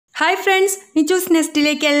Hi friends, Nichusnest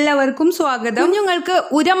എല്ലാവർക്കും സ്വാഗതം. കുഞ്ഞുങ്ങൾക്ക്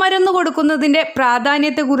ഉരമരുന്ന് കൊടുക്കുന്നതിന്റെ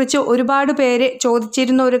പ്രാധാന്യത്തെക്കുറിച്ച് ഒരുപാട് പേര്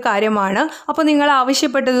ചോദിച്ചിരുന്ന ഒരു കാര്യമാണ്. അപ്പോൾ നിങ്ങൾ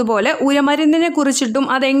ആവശ്യപ്പെട്ടതുപോലെ ഉരമരുന്നിനെ കുറിച്ചിട്ടും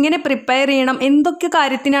അതെങ്ങനെ പ്രിപ്പയർ ചെയ്യണം, എന്തൊക്കെ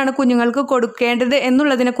കാര്യത്തിനാണ് കുഞ്ഞുങ്ങൾക്ക് കൊടുക്കേണ്ടത്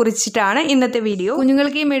എന്നുള്ളതിനെ കുറിച്ചിട്ടാണ് ഇന്നത്തെ വീഡിയോ.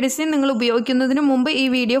 കുഞ്ഞുങ്ങൾക്ക് ഈ മെഡിസിൻ നിങ്ങൾ ഉപയോഗിക്കുന്നതിന് മുമ്പ് ഈ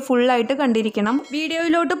വീഡിയോ ഫുൾ ആയിട്ട് കണ്ടിരിക്കണം.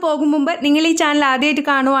 വീഡിയോയിലോട്ട് പോകും മുമ്പ് നിങ്ങൾ ഈ ചാനൽ ആദ്യമായിട്ട്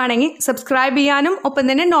കാണുവാണെങ്കിൽ സബ്സ്ക്രൈബ് ചെയ്യാനും ഒപ്പം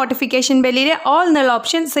തന്നെ നോട്ടിഫിക്കേഷൻ ബെല്ലിലെ ഓൾ എന്നുള്ള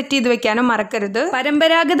ഓപ്ഷൻ സെറ്റ് ചെയ്ത് വെക്കാനും മറക്കരുത്.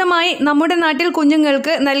 പരമ്പരാഗതമായി നമ്മുടെ നാട്ടിൽ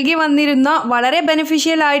കുഞ്ഞുങ്ങൾക്ക് നൽകി വന്നിരുന്ന വളരെ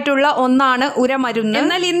ബെനിഫിഷ്യൽ ആയിട്ടുള്ള ഒന്നാണ് ഉരമരുന്ന്.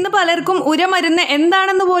 എന്നാൽ ഇന്ന് പലർക്കും ഉരമരുന്ന്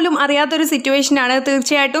എന്താണെന്ന് പോലും അറിയാത്തൊരു സിറ്റുവേഷൻ ആണ്.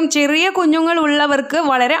 തീർച്ചയായിട്ടും ചെറിയ കുഞ്ഞുങ്ങൾ ഉള്ളവർക്ക്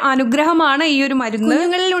വളരെ അനുഗ്രഹമാണ് ഈ ഒരു മരുന്ന്.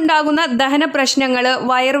 കുഞ്ഞുങ്ങളിൽ ഉണ്ടാകുന്ന ദഹന പ്രശ്നങ്ങൾ,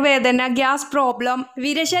 വയറുവേദന, ഗ്യാസ് പ്രോബ്ലം,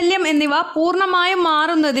 വിരശല്യം എന്നിവ പൂർണ്ണമായും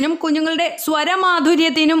മാറുന്നതിനും കുഞ്ഞുങ്ങളുടെ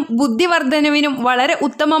സ്വരമാധുര്യത്തിനും ബുദ്ധിവർദ്ധനവിനും വളരെ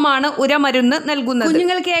ഉത്തമമാണ് ഉരമരുന്ന് നൽകുന്നത്.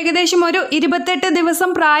 കുഞ്ഞുങ്ങൾക്ക് ഏകദേശം ഒരു 28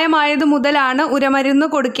 ദിവസം പ്രായമായത് മുതലാണ് ഉരമരുന്ന്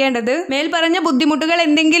കൊടുക്കേണ്ടത്. മേൽപ്പറഞ്ഞ ബുദ്ധിമുട്ടുകൾ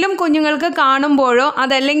എന്തെങ്കിലും കുഞ്ഞുങ്ങൾക്ക് കാണുമ്പോഴോ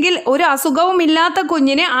അതല്ലെങ്കിൽ ഒരു അസുഖവും ഇല്ലാത്ത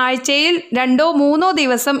കുഞ്ഞിന് ആഴ്ചയിൽ 2-3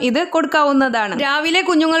 ദിവസം ഇത് കൊടുക്കാവുന്നതാണ്. രാവിലെ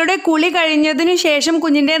കുഞ്ഞുങ്ങളുടെ കുളി കഴിഞ്ഞതിനു ശേഷം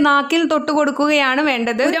കുഞ്ഞിന്റെ നാക്കിൽ തൊട്ടു കൊടുക്കുകയാണ്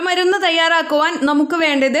വേണ്ടത്. ഉരമരുന്ന് തയ്യാറാക്കുവാൻ നമുക്ക്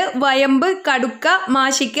വേണ്ടത് വയമ്പ്, കടുക്ക,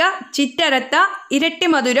 മാശിക്ക, ചിറ്റരത്ത,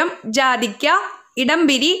 ഇരട്ടിമധുരം, ജാതിക്ക,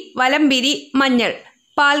 ഇടംപിരി, വലംപിരി, മഞ്ഞൾ,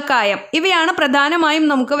 പാൽക്കായം ഇവയാണ് പ്രധാനമായും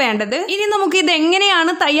നമുക്ക് വേണ്ടത്. ഇനി നമുക്ക് ഇത്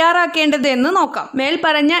എങ്ങനെയാണ് തയ്യാറാക്കേണ്ടത് എന്ന് നോക്കാം.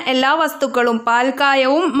 മേൽപ്പറഞ്ഞ എല്ലാ വസ്തുക്കളും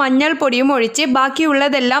പാൽക്കായവും മഞ്ഞൾപ്പൊടിയും ഒഴിച്ച്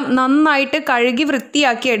ബാക്കിയുള്ളതെല്ലാം നന്നായിട്ട് കഴുകി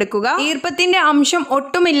വൃത്തിയാക്കി എടുക്കുക. ഈർപ്പത്തിന്റെ അംശം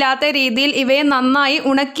ഒട്ടുമില്ലാത്ത രീതിയിൽ ഇവയെ നന്നായി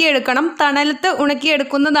ഉണക്കിയെടുക്കണം. തണലത്ത്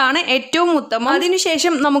ഉണക്കിയെടുക്കുന്നതാണ് ഏറ്റവും ഉത്തമം.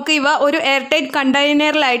 അതിനുശേഷം നമുക്ക് ഇവ ഒരു എയർ ടൈറ്റ്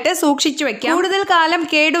കണ്ടെയ്നറിലായിട്ട് സൂക്ഷിച്ചു വെക്കാം. കൂടുതൽ കാലം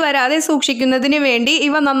കേടുവരാതെ സൂക്ഷിക്കുന്നതിന് വേണ്ടി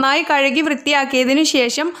ഇവ നന്നായി കഴുകി വൃത്തിയാക്കിയതിനു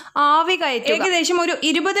ശേഷം ആവി കയറ്റുക. ഏകദേശം ഒരു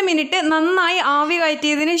 20 മിനിറ്റ് നന്നായി ആവി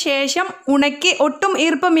കയറ്റിയതിനു ശേഷം ഉണക്കി ഒട്ടും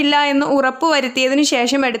ഈർപ്പമില്ല എന്ന് ഉറപ്പ് വരുത്തിയതിനു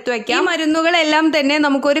ശേഷം എടുത്തു വെക്കാം. ഈ മരുന്നുകളെല്ലാം തന്നെ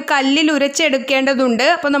നമുക്കൊരു കല്ലിൽ ഉരച്ചെടുക്കേണ്ടതുണ്ട്.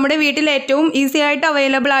 അപ്പൊ നമ്മുടെ വീട്ടിൽ ഏറ്റവും ഈസി ആയിട്ട്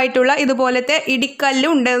അവൈലബിൾ ആയിട്ടുള്ള ഇതുപോലത്തെ ഇടിക്കല്ല്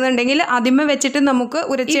ഉണ്ടെന്നുണ്ടെങ്കിൽ അതിമ വെച്ചിട്ട് നമുക്ക്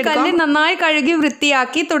ഉരച്ചെടുക്കാം. കല്ല് നന്നായി കഴുകി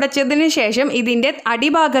വൃത്തിയാക്കി തുടച്ചതിന് ശേഷം ഇതിന്റെ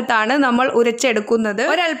അടിഭാഗത്താണ് നമ്മൾ ഉരച്ചെടുക്കുന്നത്.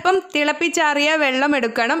 ഒരൽപ്പം തിളപ്പിച്ചാറിയ വെള്ളം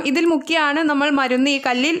എടുക്കണം. ഇതിൽ മുക്കിയാണ് നമ്മൾ മരുന്ന് ഈ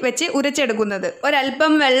കല്ലിൽ വെച്ച് ഉരച്ചെടുക്കുന്നത്.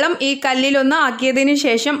 ഒരൽപ്പം വെള്ളം ഈ കല്ലിലൊന്ന് ആക്കിയതിന്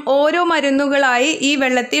ശേഷം ഓരോ മരുന്നുകളായി ഈ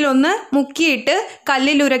വെള്ളത്തിൽ ഒന്ന് മുക്കിയിട്ട്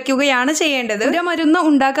കല്ലിൽ ഉരയ്ക്കുകയാണ് ചെയ്യേണ്ടത്. ഉരമരുന്ന്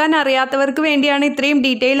ഉണ്ടാക്കാൻ അറിയാത്തവർക്ക് വേണ്ടിയാണ് ഇത്രയും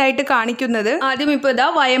ഡീറ്റെയിൽ ആയിട്ട് കാണിക്കുന്നത്. ആദ്യം ഇപ്പോൾ ഇതാ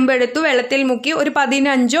വയമ്പെടുത്തു വെള്ളത്തിൽ മുക്കി ഒരു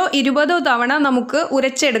 15-20 തവണ നമുക്ക്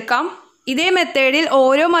ഉരച്ചെടുക്കാം. ഇതേ മെത്തേഡിൽ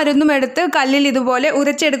ഓരോ മരുന്നും എടുത്ത് കല്ലിൽ ഇതുപോലെ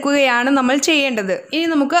ഉരച്ചെടുക്കുകയാണ് നമ്മൾ ചെയ്യേണ്ടത്. ഇനി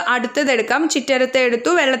നമുക്ക് അടുത്തതെടുക്കാം. ചിറ്റരത്ത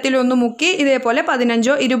എടുത്തു വെള്ളത്തിൽ ഒന്ന് മുക്കി ഇതേപോലെ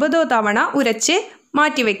 15-20 തവണ ഉരച്ച്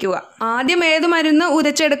മാറ്റിവെക്കുക. ആദ്യം ഏത് മരുന്ന്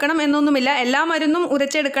ഉരച്ചെടുക്കണം എന്നൊന്നുമില്ല, എല്ലാ മരുന്നും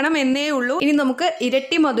ഉരച്ചെടുക്കണം എന്നേ ഉള്ളൂ. ഇനി നമുക്ക്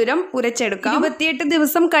ഇരട്ടി മധുരം ഉരച്ചെടുക്കാം. 28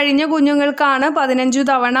 ദിവസം കഴിഞ്ഞ കുഞ്ഞുങ്ങൾക്കാണ് 15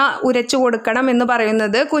 തവണ ഉരച്ചു കൊടുക്കണം എന്ന്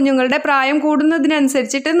പറയുന്നത്. കുഞ്ഞുങ്ങളുടെ പ്രായം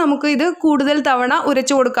കൂടുന്നതിനനുസരിച്ചിട്ട് നമുക്ക് ഇത് കൂടുതൽ തവണ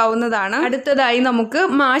ഉരച്ചു കൊടുക്കാവുന്നതാണ്. അടുത്തതായി നമുക്ക്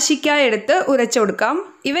മാശിക്ക എടുത്ത് ഉരച്ചു കൊടുക്കാം.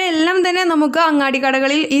 ഇവയെല്ലാം തന്നെ നമുക്ക് അങ്ങാടി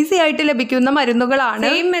കടകളിൽ ഈസി ആയിട്ട് ലഭിക്കുന്ന മരുന്നുകളാണ്.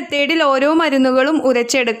 സെയിം മെത്തേഡിൽ ഓരോ മരുന്നുകളും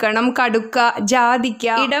ഉരച്ചെടുക്കണം. കടുക്ക, ജാതിക്ക,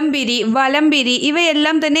 ഇടംപിരി, വലംപിരി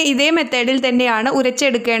ഇവയെല്ലാം തന്നെ ഇതേ മെത്തേഡിൽ തന്നെയാണ്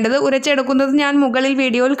ഉരച്ചെടുക്കേണ്ടത്. ഉരച്ചെടുക്കുന്നത് ഞാൻ മുകളിൽ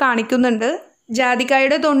വീഡിയോയിൽ കാണിക്കുന്നുണ്ട്.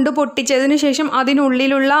 ജാതിക്കായുടെ തൊണ്ട് പൊട്ടിച്ചതിന് ശേഷം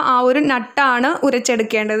അതിനുള്ളിലുള്ള ആ ഒരു നട്ടാണ്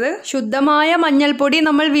ഉരച്ചെടുക്കേണ്ടത്. ശുദ്ധമായ മഞ്ഞൾപ്പൊടി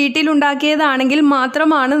നമ്മൾ വീട്ടിലുണ്ടാക്കിയതാണെങ്കിൽ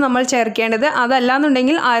മാത്രമാണ് നമ്മൾ ചേർക്കേണ്ടത്.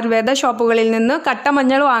 അതല്ലാന്നുണ്ടെങ്കിൽ ആയുർവേദ ഷോപ്പുകളിൽ നിന്ന് കട്ട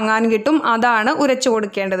മഞ്ഞൾ വാങ്ങാൻ കിട്ടും, അതാണ് ഉരച്ചു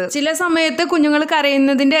കൊടുക്കേണ്ടത്. ചില സമയത്ത് കുഞ്ഞുങ്ങൾ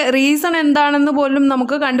കരയുന്നതിന്റെ റീസൺ എന്താണെന്ന് പോലും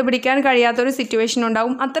നമുക്ക് കണ്ടുപിടിക്കാൻ കഴിയാത്തൊരു സിറ്റുവേഷൻ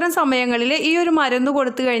ഉണ്ടാവും. അത്തരം സമയങ്ങളിൽ ഈ ഒരു മരുന്ന്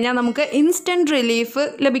കൊടുത്തു കഴിഞ്ഞാൽ നമുക്ക് ഇൻസ്റ്റന്റ് റിലീഫ്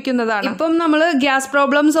ലഭിക്കുന്നതാണ്. ഇപ്പം നമ്മൾ ഗ്യാസ്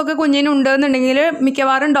പ്രോബ്ലംസ് ഒക്കെ കുഞ്ഞിനുണ്ടെന്നുണ്ടെങ്കിൽ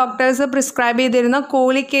മിക്കവാറും ഡോക്ടേഴ്സ് പ്രിസ്ക്രൈബ് ചെയ്തിരുന്ന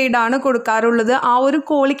കോളിക്കേഡാണ് കൊടുക്കാറുള്ളത്. ആ ഒരു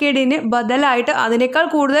കോളിക്കേഡിന് ബദലായിട്ട് അതിനേക്കാൾ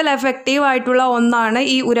കൂടുതൽ എഫക്റ്റീവ് ആയിട്ടുള്ള ഒന്നാണ്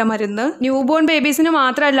ഈ ഉരമരുന്ന്. ന്യൂബോൺ ബേബീസിന്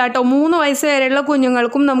മാത്രമല്ല കേട്ടോ, 3 വയസ്സ് വരെയുള്ള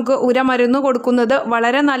കുഞ്ഞുങ്ങൾക്കും നമുക്ക് ഉരമരുന്ന് കൊടുക്കുന്നത്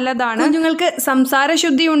വളരെ നല്ലതാണ്. കുഞ്ഞുങ്ങൾക്ക്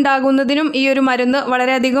സംസാരശുദ്ധി ഉണ്ടാകുന്നതിനും ഈ ഒരു മരുന്ന്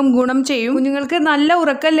വളരെയധികം ഗുണം ചെയ്യും. കുഞ്ഞുങ്ങൾക്ക് നല്ല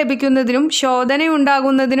ഉറക്കം ലഭിക്കുന്നതിനും ശോധന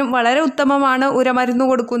ഉണ്ടാകുന്നതിനും വളരെ ഉത്തമമാണ് ഉരമരുന്ന്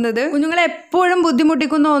കൊടുക്കുന്നത്. കുഞ്ഞുങ്ങളെ എപ്പോഴും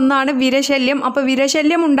ബുദ്ധിമുട്ടിക്കുന്ന ഒന്നാണ് വിരശല്യം. അപ്പൊ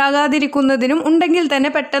വിരശല്യം ഉണ്ടാകാതിരിക്കുന്നതിനും ഉണ്ടെങ്കിൽ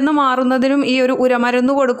തന്നെ പെട്ടെന്ന് മാറുന്നതിനും ഈ ഒരു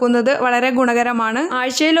ഉരമരുന്ന് കൊടുക്കുന്നത് വളരെ ഗുണകരമാണ്.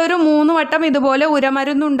 ആഴ്ചയിൽ ഒരു 3 വട്ടം ഇതുപോലെ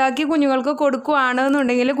ഉരമരുന്ന് ഉണ്ടാക്കി കുഞ്ഞുങ്ങൾക്ക്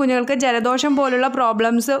കൊടുക്കുകയാണെന്നുണ്ടെങ്കിൽ കുഞ്ഞുങ്ങൾക്ക് ജലദോഷം പോലുള്ള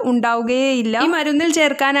പ്രോബ്ലംസ് ഉണ്ടാവുകയില്ല. ഈ മരുന്നിൽ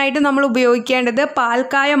ചേർക്കാനായിട്ട് നമ്മൾ ഉപയോഗിക്കേണ്ടത്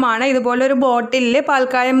പാൽക്കായമാണ്. ഇതുപോലെ ഒരു ബോട്ടിലിൽ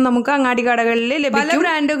പാൽക്കായം നമുക്ക് അങ്ങാടി കടകളിൽ ലഭിക്കും. പല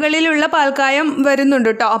ബ്രാൻഡുകളിലുള്ള പാൽക്കായം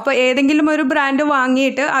വരുന്നുണ്ട് കേട്ടോ. അപ്പോൾ ഏതെങ്കിലും ഒരു ബ്രാൻഡ്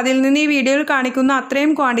വാങ്ങിയിട്ട് അതിൽ നിന്ന് ഈ വീഡിയോയിൽ കാണിക്കുന്ന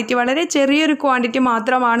അത്രയും ക്വാണ്ടിറ്റി, വളരെ ചെറിയൊരു ക്വാണ്ടിറ്റി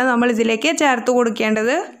മാത്രമാണ് നമ്മൾ ഇതിലേക്ക് ചേർത്ത്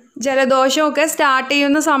കൊടുക്കേണ്ടത്. ജലദോഷമൊക്കെ സ്റ്റാർട്ട്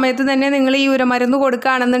ചെയ്യുന്ന സമയത്ത് തന്നെ നിങ്ങൾ ഈ ഉരമരുന്ന്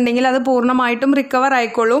കൊടുക്കുകയാണെന്നുണ്ടെങ്കിൽ അത് പൂർണ്ണമായിട്ടും റിക്കവർ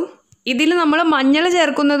ആയിക്കോളും. ഇതിൽ നമ്മൾ മഞ്ഞൾ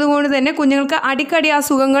ചേർക്കുന്നത് കൊണ്ട് തന്നെ കുഞ്ഞുങ്ങൾക്ക് അടിക്കടി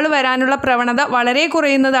അസുഖങ്ങൾ വരാനുള്ള പ്രവണത വളരെ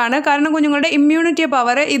കുറയുന്നതാണ്. കാരണം കുഞ്ഞുങ്ങളുടെ ഇമ്മ്യൂണിറ്റി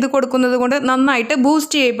പവർ ഇത് കൊടുക്കുന്നത് കൊണ്ട് നന്നായിട്ട്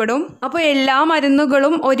ബൂസ്റ്റ് ചെയ്യപ്പെടും. അപ്പോൾ എല്ലാ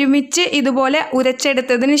മരുന്നുകളും ഒരുമിച്ച് ഇതുപോലെ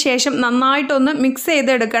ഉരച്ചെടുത്തതിന് ശേഷം നന്നായിട്ടൊന്ന് മിക്സ്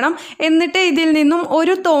ചെയ്തെടുക്കണം. എന്നിട്ട് ഇതിൽ നിന്നും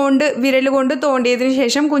ഒരു തോണ്ട് വിരൽ കൊണ്ട് തോണ്ടിയതിന്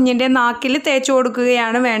ശേഷം കുഞ്ഞിൻ്റെ നാക്കിൽ തേച്ചു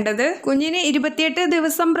കൊടുക്കുകയാണ് വേണ്ടത്. കുഞ്ഞിന് 28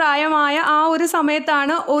 ദിവസം പ്രായമായ ആ ഒരു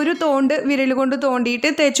സമയത്താണ് ഒരു തോണ്ട് വിരൽ കൊണ്ട്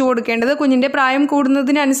തോണ്ടിയിട്ട് തേച്ചു കൊടുക്കേണ്ടത്. കുഞ്ഞിൻ്റെ പ്രായം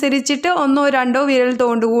കൂടുന്നതിനനുസരിച്ച് ഒന്നോ രണ്ടോ വിരൽ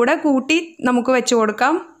തോണ്ട് കൂടെ കൂട്ടി നമുക്ക് വെച്ച്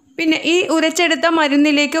കൊടുക്കാം. പിന്നെ ഈ ഉരച്ചെടുത്ത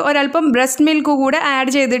മരുന്നിലേക്ക് ഒരല്പം ബ്രസ്റ്റ് മിൽക്ക് കൂടെ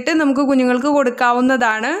ആഡ് ചെയ്തിട്ട് നമുക്ക് കുഞ്ഞുങ്ങൾക്ക്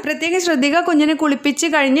കൊടുക്കാവുന്നതാണ്. പ്രത്യേകം ശ്രദ്ധിക്കുക, കുഞ്ഞിനെ കുളിപ്പിച്ച്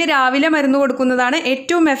കഴിഞ്ഞ് രാവിലെ മരുന്ന് കൊടുക്കുന്നതാണ്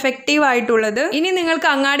ഏറ്റവും എഫക്റ്റീവ് ആയിട്ടുള്ളത്. ഇനി നിങ്ങൾക്ക്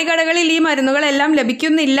അങ്ങാടി കടകളിൽ ഈ മരുന്നുകളെല്ലാം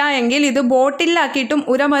ലഭിക്കുന്നില്ല എങ്കിൽ ഇത് ബോട്ടിലാക്കിയിട്ടും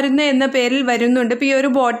ഉരമരുന്ന് എന്ന പേരിൽ വരുന്നുണ്ട്. ഇപ്പോൾ ഈ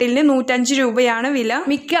ഒരു ബോട്ടിലിന് 105 രൂപയാണ് വില.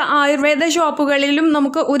 മിക്ക ആയുർവേദ ഷോപ്പുകളിലും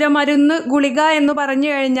നമുക്ക് ഉരമരുന്ന് ഗുളിക എന്ന്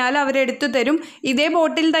പറഞ്ഞു കഴിഞ്ഞാൽ അവരെടുത്തു തരും. ഇതേ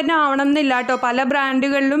ബോട്ടിൽ തന്നെ ആവണം എന്നില്ല കേട്ടോ, പല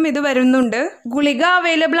ബ്രാൻഡുകളിലും ഇത് വരുന്നുണ്ട്. ഗുളിക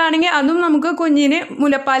അവൈലബിൾ ആണെങ്കിൽ അതും നമുക്ക് കുഞ്ഞിന്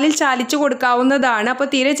മുലപ്പാലിൽ ചാലിച്ചു കൊടുക്കാവുന്നതാണ്. അപ്പോൾ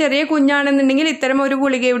തീരെ ചെറിയ കുഞ്ഞാണെന്നുണ്ടെങ്കിൽ ഇത്തരം ഒരു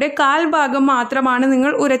ഗുളികയുടെ 1/4 ഭാഗം മാത്രമാണ്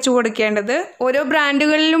നിങ്ങൾ ഉരച്ചു കൊടുക്കേണ്ടത്. ഓരോ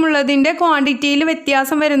ബ്രാൻഡുകളിലും ഉള്ളതിൻ്റെ ക്വാണ്ടിറ്റിയിൽ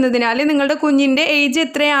വ്യത്യാസം വരുന്നതിനാൽ നിങ്ങളുടെ കുഞ്ഞിൻ്റെ ഏജ്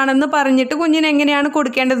എത്രയാണെന്ന് പറഞ്ഞിട്ട് കുഞ്ഞിന് എങ്ങനെയാണ്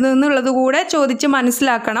കൊടുക്കേണ്ടത് എന്നുള്ളത് കൂടെ ചോദിച്ച്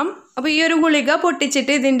മനസ്സിലാക്കണം. അപ്പോൾ ഈ ഒരു ഗുളിക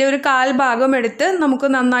പൊട്ടിച്ചിട്ട് ഇതിൻ്റെ ഒരു 1/4 ഭാഗം എടുത്ത് നമുക്ക്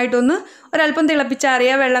നന്നായിട്ടൊന്ന് ഒരല്പം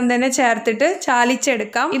തിളപ്പിച്ചാറിയ വെള്ളം തന്നെ ചേർത്തിട്ട്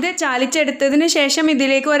ചാലിച്ചെടുക്കാം. ഇത് ചാലിച്ചെടുത്തതിന് ശേഷം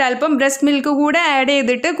ഇതിലേക്ക് ഒരല്പം ബ്രസ്റ്റ് മിൽക്ക് കൂടെ ആഡ്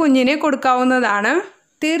ചെയ്തിട്ട് കുഞ്ഞിന് കൊടുക്കാവുന്നതാണ്.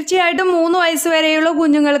 തീർച്ചയായിട്ടും 3 വയസ്സ് വരെയുള്ള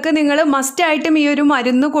കുഞ്ഞുങ്ങൾക്ക് നിങ്ങൾ മസ്റ്റായിട്ടും ഈ ഒരു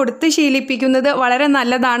മരുന്ന് കൊടുത്ത് ശീലിപ്പിക്കുന്നത് വളരെ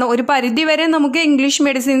നല്ലതാണ്. ഒരു പരിധിവരെ നമുക്ക് ഇംഗ്ലീഷ്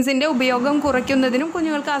മെഡിസിൻസിൻ്റെ ഉപയോഗം കുറയ്ക്കുന്നതിനും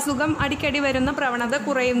കുഞ്ഞുങ്ങൾക്ക് അസുഖം അടിക്കടി വരുന്ന പ്രവണത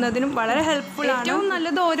കുറയുന്നതിനും വളരെ ഹെൽപ്ഫുൾ ആണ്. ഏറ്റവും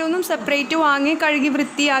നല്ലത് ഓരോന്നും സെപ്പറേറ്റ് വാങ്ങി കഴുകി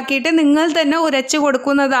വൃത്തിയാക്കിയിട്ട് നിങ്ങൾ തന്നെ ഉരച്ച്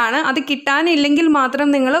കൊടുക്കുന്നതാണ്. അത് കിട്ടാനില്ലെങ്കിൽ മാത്രം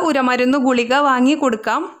നിങ്ങൾ ഉരമരുന്ന് ഗുളിക വാങ്ങി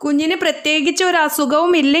കൊടുക്കാം. കുഞ്ഞിന് പ്രത്യേകിച്ച് ഒരു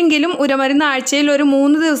അസുഖവും ഇല്ലെങ്കിലും ഉരമരുന്ന് ആഴ്ചയിൽ ഒരു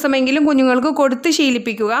 3 ദിവസമെങ്കിലും കുഞ്ഞുങ്ങൾക്ക് കൊടുത്ത്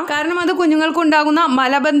ശീലിപ്പിക്കുക. കാരണം അത് കുഞ്ഞുങ്ങൾക്കുണ്ടാകുന്ന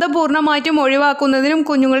മലബന്ധം പൂർണ്ണമായിട്ടും ഒഴിവാക്കുന്നതിനും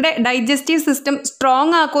കുഞ്ഞുങ്ങളുടെ ഡൈജസ്റ്റീവ് സിസ്റ്റം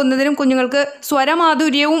സ്ട്രോങ് ആക്കുന്നതിനും കുഞ്ഞുങ്ങൾക്ക്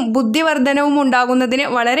സ്വരമാധുര്യവും ബുദ്ധിവർദ്ധനവും ഉണ്ടാകുന്നതിന്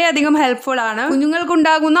വളരെയധികം ഹെൽപ്ഫുൾ ആണ്.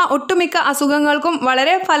 കുഞ്ഞുങ്ങൾക്കുണ്ടാകുന്ന ഒട്ടുമിക്ക അസുഖങ്ങൾക്കും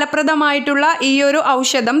വളരെ ഫലപ്രദമായിട്ടുള്ള ഈ ഒരു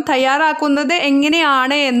ഔഷധം തയ്യാറാക്കുന്നത്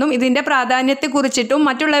എങ്ങനെയാണ് എന്നും ഇതിന്റെ പ്രാധാന്യത്തെക്കുറിച്ചിട്ടും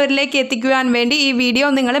മറ്റുള്ളവരിലേക്ക് എത്തിക്കുവാൻ വേണ്ടി ഈ വീഡിയോ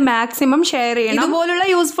നിങ്ങൾ മാക്സിമം ഷെയർ ചെയ്യണം. ഇതുപോലുള്ള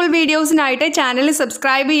യൂസ്ഫുൾ വീഡിയോസിനായിട്ട് ചാനൽ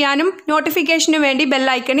സബ്സ്ക്രൈബ് ചെയ്യാനും നോട്ടിഫിക്കേഷന് വേണ്ടി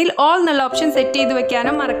ബെല്ലൈക്കണിൽ ഓൾ എന്നുള്ള ഓപ്ഷൻ സെറ്റ് ചെയ്ത്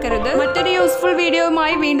വെക്കാനും മറക്കരുത്. മറ്റൊരു യൂസ്ഫുൾ വീഡിയോയുമായി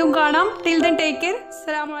വീണ്ടും കാണാം. Till then take care.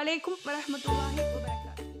 അസ്സലാമു അലൈക്കും വറഹ്മത്തുള്ളാഹി.